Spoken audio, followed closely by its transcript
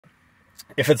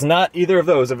If it's not either of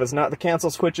those, if it's not the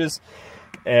cancel switches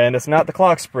and it's not the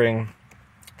clock spring,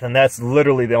 then that's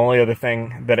literally the only other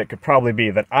thing that it could probably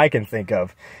be that I can think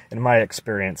of in my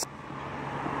experience.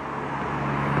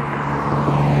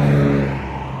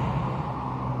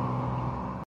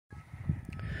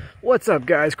 What's up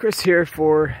guys, Chris here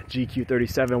for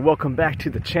GQ37. Welcome back to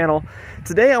the channel.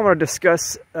 Today I want to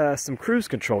discuss some cruise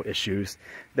control issues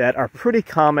that are pretty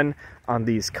common on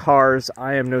these cars.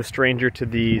 I am no stranger to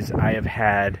these. I have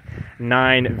had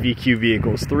 9 VQ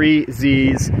vehicles, 3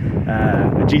 Zs,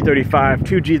 a G35,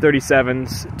 2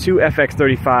 G37s, 2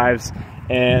 FX35s,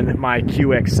 and my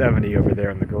QX70 over there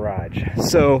in the garage.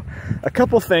 So a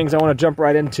couple things, I want to jump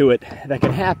right into it, that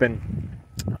can happen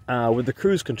with the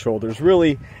cruise control. There's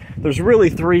really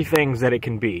 3 things that it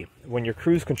can be when your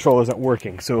cruise control isn't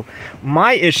working. So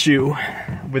my issue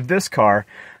with this car,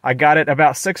 I got it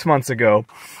about 6 months ago.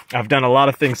 I've done a lot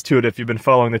of things to it. If you've been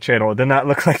following the channel, it did not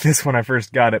look like this when I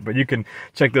first got it, but you can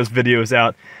check those videos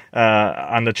out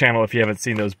on the channel if you haven't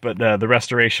seen those, but the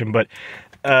restoration. But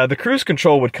the cruise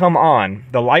control would come on,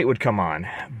 the light would come on,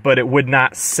 but it would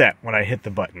not set when I hit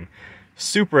the button.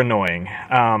 Super annoying.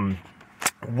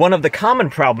 One of the common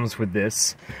problems with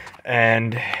this,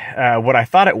 and what I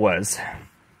thought it was,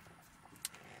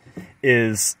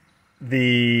 is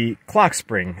the clock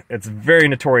spring. It's very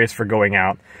notorious for going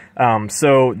out.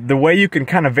 So the way you can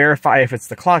kind of verify if it's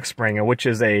the clock spring, which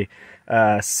is a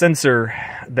sensor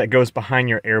that goes behind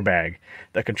your airbag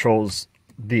that controls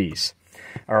these.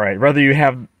 All right, whether you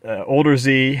have older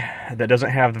Z that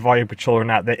doesn't have the volume control or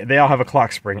not, they all have a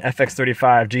clock spring.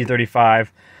 FX35, G35,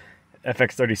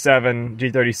 FX37,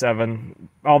 G37,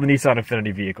 all the Nissan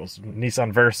Infiniti vehicles,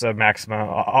 Nissan Versa,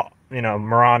 Maxima,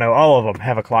 Murano, all of them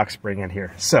have a clock spring in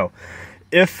here. So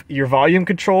if your volume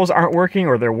controls aren't working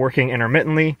or they're working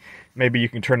intermittently, maybe you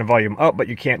can turn the volume up, but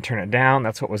you can't turn it down.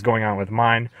 That's what was going on with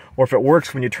mine. Or if it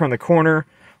works when you turn the corner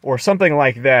or something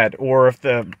like that, or if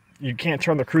you can't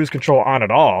turn the cruise control on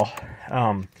at all,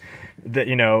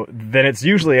 then it's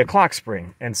usually a clock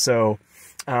spring. And so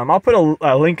I'll put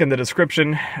a link in the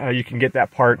description. You can get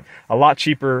that part a lot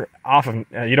cheaper. Often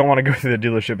you don't want to go through the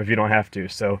dealership if you don't have to.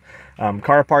 So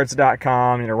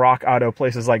carparts.com, Rock Auto,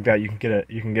 places like that, you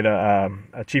can get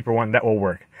a cheaper one that will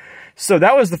work. So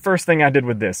that was the first thing I did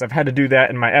with this. I've had to do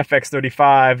that in my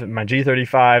FX35, my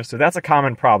G35, so that's a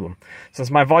common problem.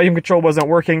 Since my volume control wasn't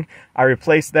working, I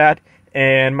replaced that,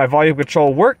 and my volume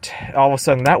control worked. All of a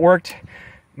sudden that worked.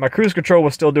 My cruise control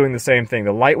was still doing the same thing.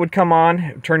 The light would come on,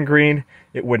 it would turn green,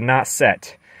 it would not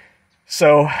set.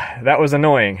 So that was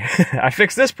annoying. I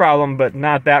fixed this problem, but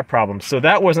not that problem. So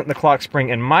that wasn't the clock spring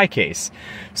in my case.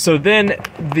 So then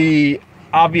the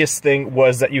obvious thing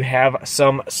was that you have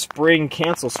some spring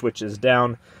cancel switches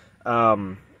down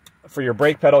for your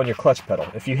brake pedal and your clutch pedal.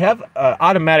 If you have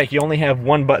automatic, you only have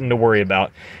one button to worry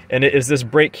about, and it is this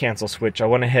brake cancel switch. I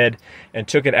went ahead and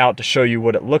took it out to show you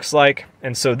what it looks like.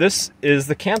 And so this is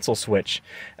the cancel switch,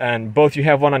 and both you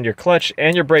have one on your clutch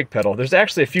and your brake pedal. There's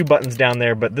actually a few buttons down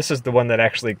there, but this is the one that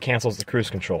actually cancels the cruise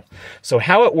control. So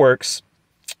how it works,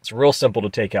 it's real simple to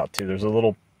take out too. There's a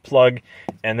little plug,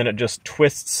 and then it just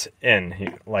twists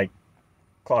in like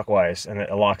clockwise, and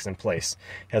it locks in place.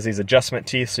 It has these adjustment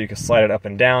teeth so you can slide it up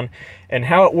and down. And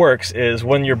how it works is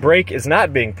when your brake is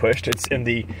not being pushed, it's in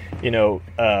the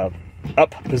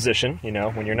up position,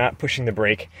 when you're not pushing the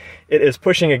brake, it is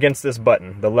pushing against this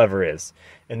button, the lever is.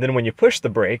 And then when you push the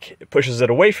brake, it pushes it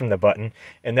away from the button,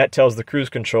 and that tells the cruise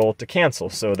control to cancel,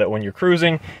 so that when you're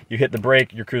cruising, you hit the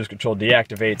brake, your cruise control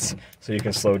deactivates so you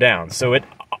can slow down. So it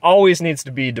always needs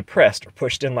to be depressed or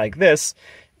pushed in like this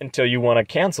until you want to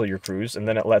cancel your cruise, and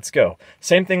then it lets go.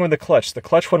 Same thing with the clutch. The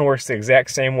clutch one works the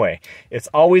exact same way. It's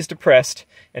always depressed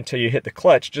until you hit the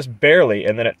clutch, just barely,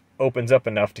 and then it opens up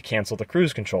enough to cancel the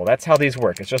cruise control. That's how these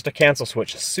work. It's just a cancel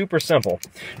switch. Super simple.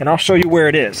 And I'll show you where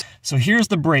it is. So here's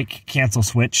the brake cancel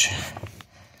switch.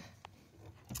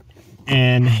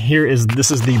 And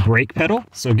this is the brake pedal.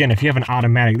 So again, if you have an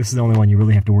automatic, this is the only one you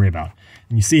really have to worry about.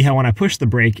 And you see how when I push the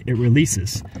brake, it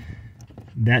releases.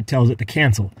 That tells it to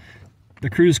cancel the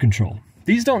cruise control.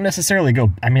 These don't necessarily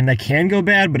go, they can go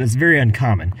bad, but it's very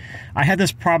uncommon. I had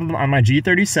this problem on my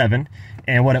G37,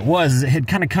 and what it was is it had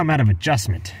kind of come out of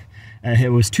adjustment.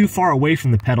 It was too far away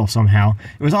from the pedal somehow.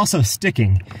 It was also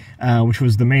sticking, which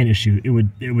was the main issue. It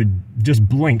would just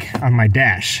blink on my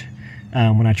dash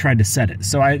when I tried to set it.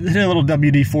 So I hit a little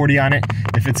WD-40 on it.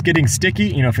 If it's getting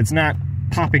sticky, if it's not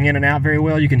popping in and out very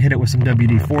well, you can hit it with some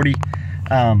WD-40.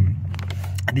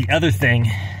 The other thing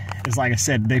is, like I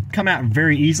said, they come out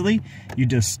very easily. You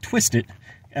just twist it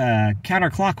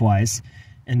counterclockwise,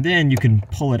 and then you can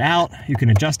pull it out. You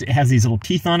can adjust it. It has these little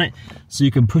teeth on it, so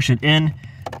you can push it in.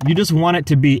 You just want it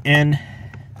to be in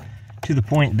to the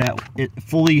point that it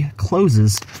fully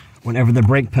closes whenever the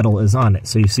brake pedal is on it.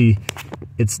 So you see,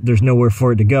 there's nowhere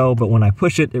for it to go, but when I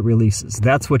push it, it releases.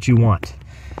 That's what you want.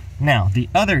 Now,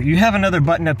 you have another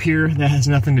button up here that has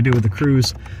nothing to do with the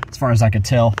cruise, as far as I could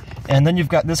tell. And then you've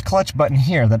got this clutch button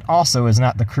here that also is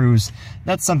not the cruise.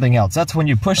 That's something else. That's when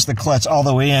you push the clutch all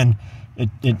the way in,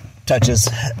 it touches.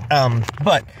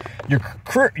 But your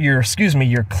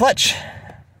clutch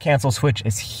cancel switch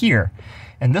is here.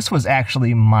 And this was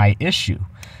actually my issue.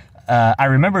 I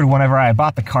remembered whenever I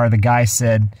bought the car, the guy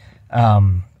said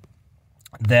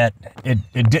that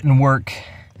it didn't work.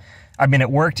 I mean,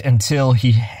 it worked until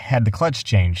he had the clutch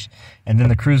changed, and then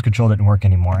the cruise control didn't work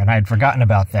anymore, and I had forgotten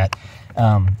about that.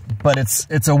 But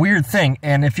it's a weird thing,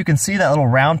 and if you can see that little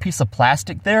round piece of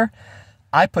plastic there,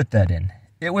 I put that in.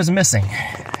 It was missing.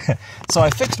 So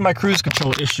I fixed my cruise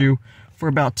control issue for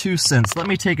about 2 cents. Let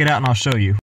me take it out and I'll show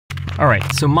you. All right,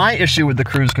 so my issue with the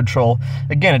cruise control,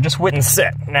 again, it just wouldn't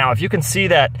sit. Now, if you can see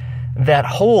that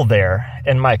hole there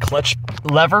in my clutch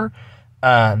lever,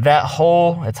 that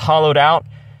hole, it's hollowed out.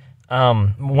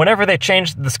 Whenever they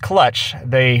changed this clutch,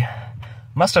 they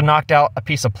must have knocked out a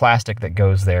piece of plastic that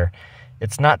goes there.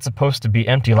 It's not supposed to be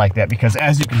empty like that, because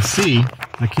as you can see,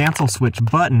 the cancel switch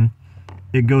button,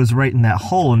 it goes right in that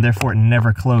hole, and therefore it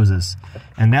never closes.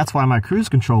 And that's why my cruise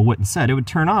control wouldn't set. It would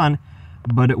turn on,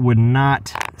 but it would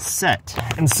not set.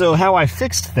 And so how I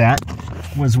fixed that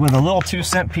was with a little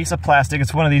 2-cent piece of plastic.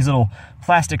 It's one of these little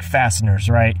plastic fasteners,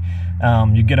 right?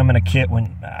 You get them in a kit.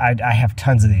 When I have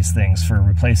tons of these things for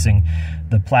replacing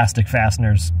the plastic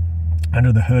fasteners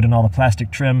under the hood and all the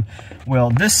plastic trim.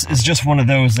 Well, this is just one of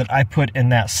those that I put in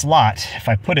that slot. If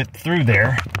I put it through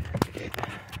there,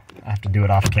 I have to do it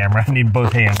off camera. I need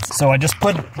both hands. So I just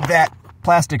put that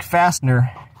plastic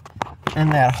fastener in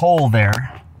that hole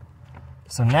there.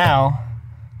 So now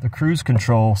the cruise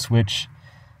control switch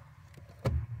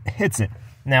hits it.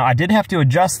 Now, I did have to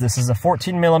adjust this. This is a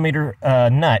 14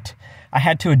 mm nut. I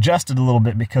had to adjust it a little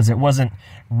bit because it wasn't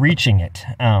reaching it.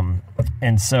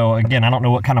 And so, again, I don't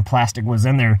know what kind of plastic was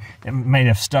in there. It may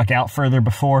have stuck out further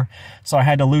before. So I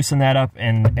had to loosen that up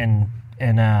and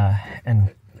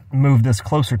move this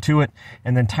closer to it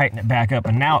and then tighten it back up.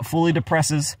 And now it fully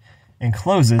depresses and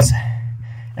closes.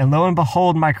 And lo and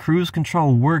behold, my cruise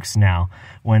control works now.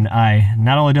 When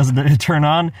not only does it turn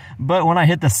on, but when I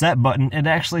hit the set button, it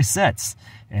actually sets.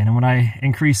 And when I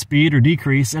increase speed or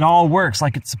decrease, it all works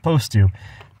like it's supposed to.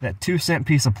 That 2-cent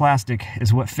piece of plastic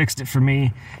is what fixed it for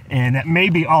me, and that may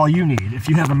be all you need. If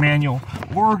you have a manual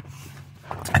or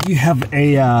you have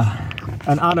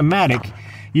an automatic,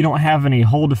 you don't have any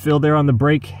hole to fill there on the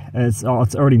brake. It's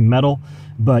already metal,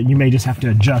 but you may just have to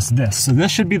adjust this. So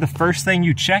this should be the first thing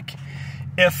you check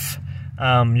if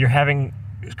you're having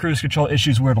cruise control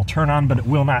issues where it'll turn on but it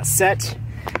will not set.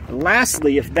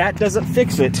 Lastly, if that doesn't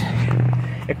fix it,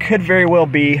 it could very well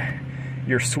be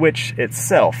your switch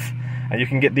itself. You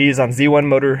can get these on Z1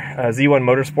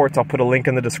 Motorsports. I'll put a link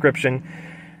in the description.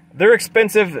 They're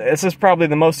expensive. This is probably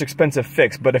the most expensive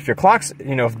fix, but if your clocks,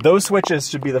 if those switches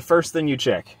should be the first thing you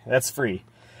check. That's free.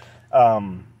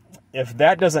 If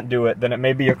that doesn't do it, then it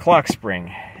may be your clock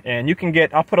spring. And you can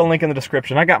I'll put a link in the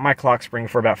description. I got my clock spring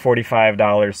for about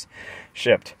 $45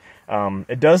 shipped.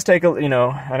 It does take an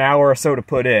hour or so to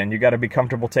put in. You got to be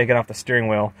comfortable taking off the steering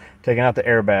wheel, taking out the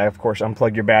airbag, of course,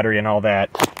 unplug your battery and all that.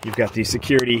 You've got these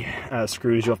security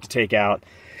screws you'll have to take out,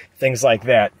 things like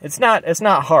that. It's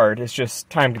not hard. It's just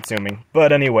time consuming.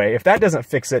 But anyway, if that doesn't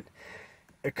fix it,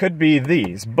 it could be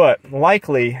these. But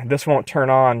likely this won't turn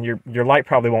on. Your light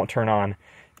probably won't turn on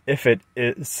if it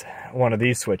is one of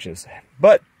these switches.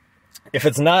 But if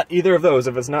it's not either of those,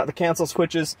 if it's not the cancel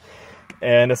switches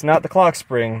and it's not the clock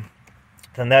spring,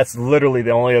 then that's literally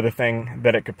the only other thing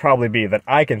that it could probably be that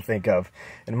I can think of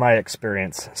in my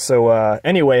experience. So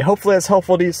anyway, hopefully that's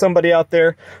helpful to somebody out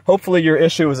there. Hopefully your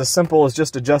issue is as simple as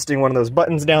just adjusting one of those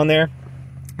buttons down there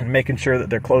and making sure that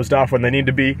they're closed off when they need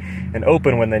to be and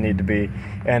open when they need to be.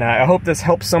 And I hope this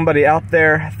helps somebody out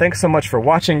there. Thanks so much for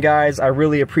watching, guys. I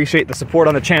really appreciate the support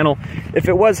on the channel. If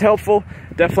it was helpful,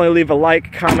 definitely leave a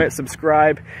like, comment,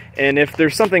 subscribe. And if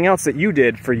there's something else that you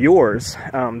did for yours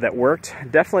that worked,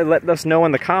 definitely let us know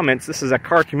in the comments. This is a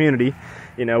car community.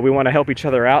 We want to help each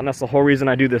other out, and that's the whole reason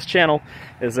I do this channel,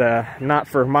 is not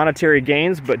for monetary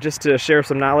gains, but just to share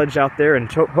some knowledge out there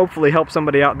and hopefully help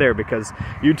somebody out there, because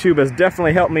YouTube has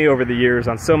definitely helped me over the years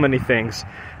on so many things,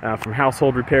 from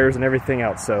household repairs and everything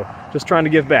else. So just trying to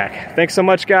give back. Thanks so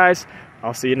much, guys.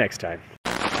 I'll see you next time.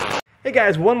 Hey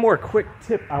guys, one more quick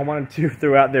tip I wanted to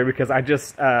throw out there, because I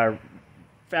just found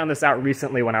this out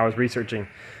recently when I was researching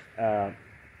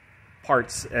parts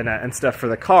parts and stuff for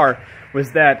the car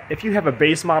was that if you have a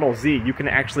base model Z, you can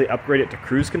actually upgrade it to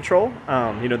cruise control.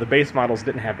 You know, the base models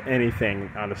didn't have anything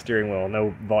on the steering wheel,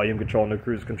 no volume control, no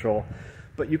cruise control.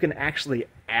 But you can actually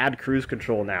add cruise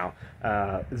control now.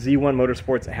 Z1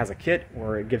 Motorsports has a kit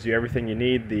where it gives you everything you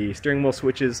need, the steering wheel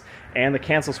switches and the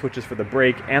cancel switches for the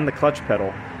brake and the clutch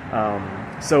pedal.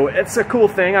 So it's a cool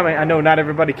thing. I mean, I know not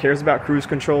everybody cares about cruise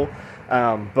control,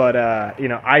 but you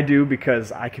know, I do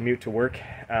because I commute to work.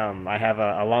 I have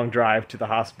a long drive to the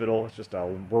hospital. It's just a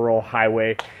rural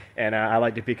highway, and I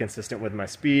like to be consistent with my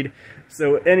speed.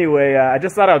 So anyway, I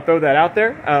just thought I'd throw that out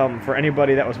there for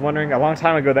anybody that was wondering. A long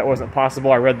time ago that wasn't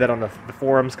possible. I read that on the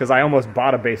forums because I almost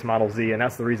bought a base Model Z, and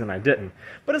that's the reason I didn't.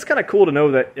 But it's kind of cool to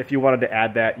know that if you wanted to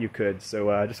add that, you could.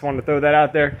 So just wanted to throw that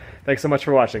out there. Thanks so much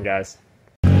for watching, guys.